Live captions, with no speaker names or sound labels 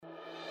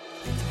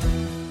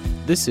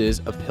This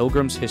is A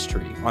Pilgrim's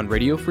History on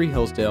Radio Free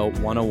Hillsdale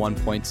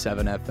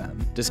 101.7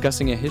 FM,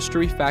 discussing a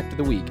history fact of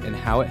the week and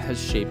how it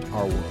has shaped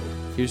our world.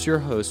 Here's your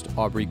host,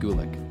 Aubrey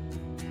Gulick.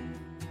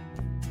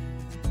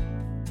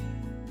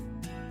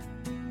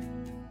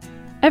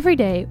 Every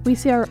day, we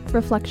see our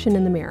reflection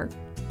in the mirror,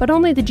 but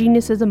only the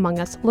geniuses among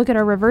us look at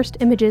our reversed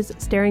images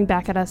staring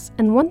back at us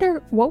and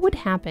wonder what would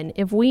happen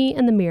if we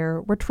and the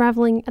mirror were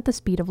traveling at the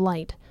speed of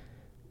light.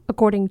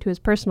 According to his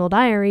personal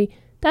diary,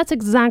 that's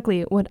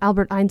exactly what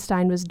Albert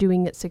Einstein was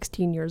doing at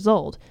 16 years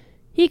old.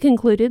 He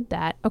concluded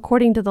that,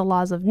 according to the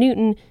laws of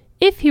Newton,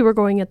 if he were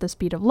going at the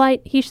speed of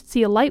light, he should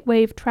see a light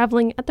wave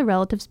traveling at the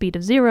relative speed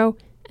of zero,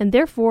 and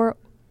therefore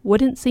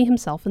wouldn't see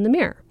himself in the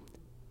mirror.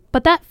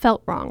 But that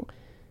felt wrong.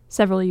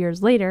 Several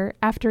years later,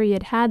 after he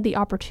had had the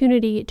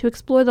opportunity to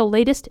explore the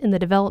latest in the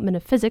development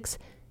of physics,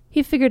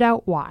 he figured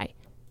out why.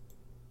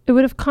 It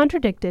would have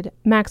contradicted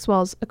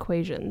Maxwell's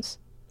equations.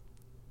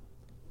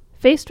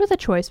 Faced with a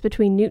choice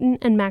between Newton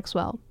and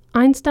Maxwell,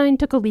 Einstein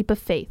took a leap of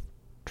faith,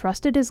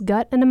 trusted his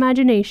gut and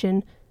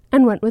imagination,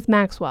 and went with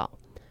Maxwell.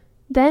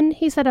 Then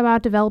he set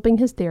about developing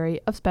his theory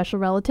of special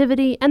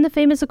relativity and the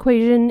famous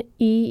equation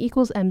E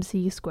equals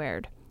mc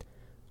squared.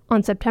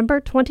 On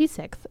September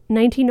 26,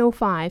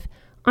 1905,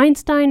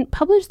 Einstein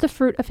published the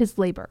fruit of his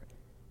labor,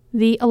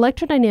 The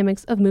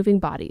Electrodynamics of Moving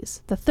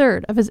Bodies, the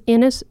third of his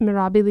Annus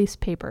Mirabilis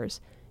papers,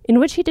 in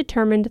which he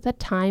determined that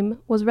time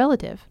was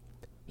relative.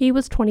 He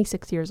was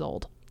 26 years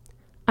old.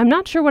 I'm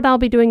not sure what I'll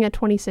be doing at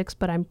 26,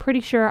 but I'm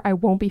pretty sure I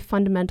won't be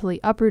fundamentally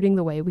uprooting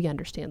the way we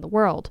understand the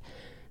world.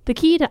 The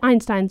key to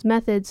Einstein's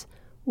methods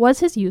was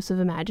his use of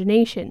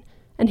imagination,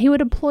 and he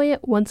would employ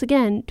it once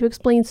again to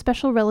explain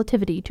special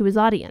relativity to his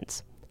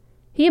audience.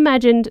 He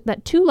imagined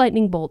that two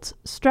lightning bolts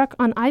struck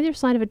on either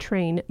side of a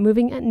train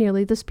moving at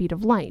nearly the speed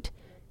of light.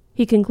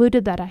 He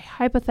concluded that a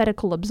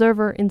hypothetical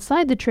observer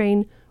inside the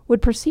train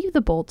would perceive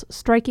the bolts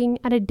striking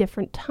at a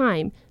different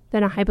time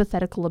than a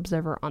hypothetical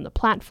observer on the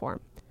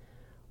platform.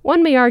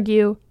 One may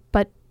argue,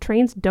 but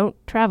trains don't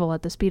travel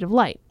at the speed of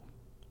light.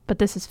 But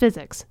this is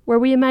physics, where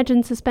we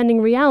imagine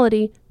suspending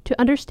reality to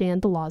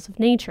understand the laws of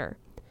nature.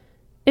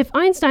 If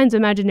Einstein's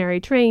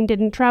imaginary train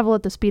didn't travel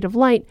at the speed of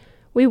light,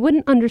 we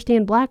wouldn't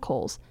understand black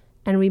holes,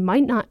 and we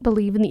might not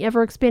believe in the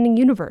ever-expanding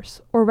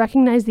universe or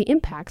recognize the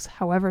impacts,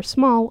 however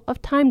small,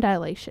 of time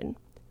dilation.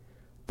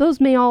 Those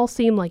may all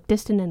seem like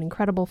distant and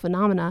incredible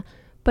phenomena,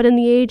 but in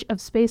the age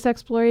of space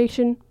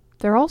exploration,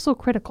 they're also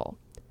critical.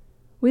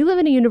 We live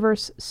in a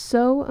universe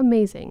so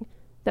amazing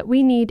that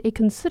we need a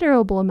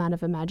considerable amount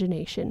of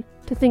imagination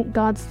to think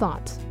God's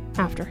thoughts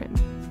after him.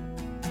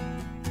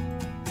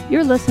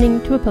 You're listening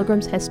to A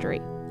Pilgrim's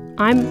History.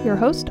 I'm your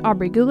host,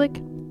 Aubrey Gulick,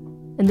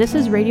 and this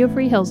is Radio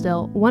Free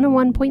Hillsdale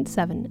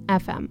 101.7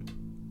 FM.